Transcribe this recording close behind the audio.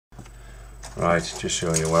Right, just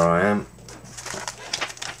show you where I am.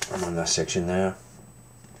 I'm on that section there.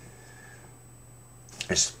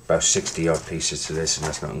 It's about 60 odd pieces to this, and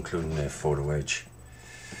that's not including the photo edge.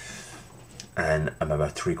 And I'm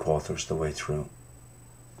about 3/4 the way through.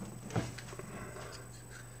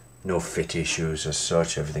 No fit issues as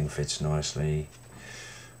such, everything fits nicely.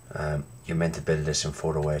 You're meant to build this in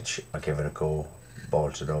photo edge. I gave it a go,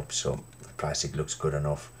 bolted up, so the plastic looks good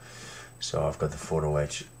enough. So I've got the photo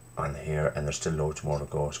edge on here, and there's still loads more to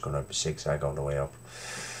go. It's going to zigzag all the way up.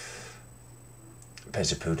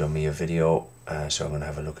 Pezapoo done me a video, so I'm going to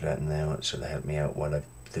have a look at that now, so they help me out while I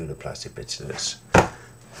do the plastic bits of this.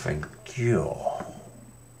 Thank you.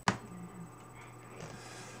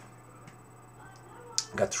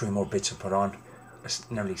 Got 3 more bits to put on. It's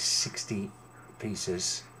nearly 60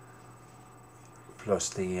 pieces plus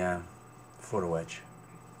the photo edge.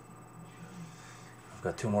 I've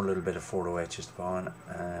got 2 more little bit of photo edges to put on,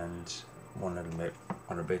 and 1 little bit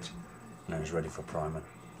other bit, and then it's ready for priming.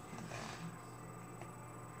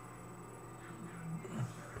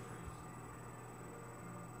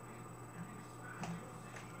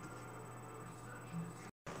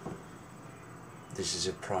 This is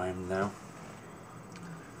it primed now.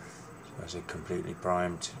 So as it completely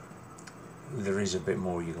primed, there is a bit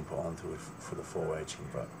more you can put onto it for the faux edging,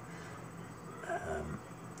 but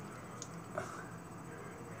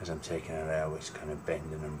as I'm taking it out, it's kind of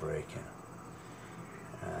bending and breaking.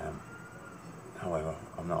 However,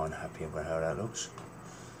 I'm not unhappy about how that looks.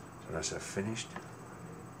 So that's it finished.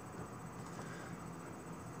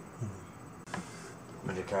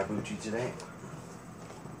 With the Kabuchi today.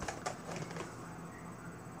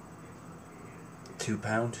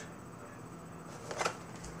 £2.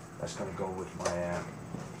 That's going to go with my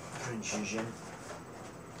French.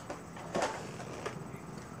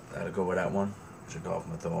 That'll go with that one, which I got off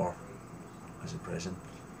my door as a present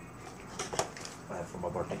for my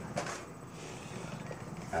birthday.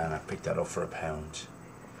 And I picked that up for £1.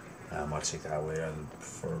 I'll take that away that'll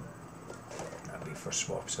be for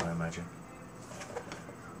swaps, I imagine.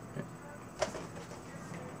 Yeah.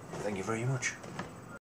 Thank you very much.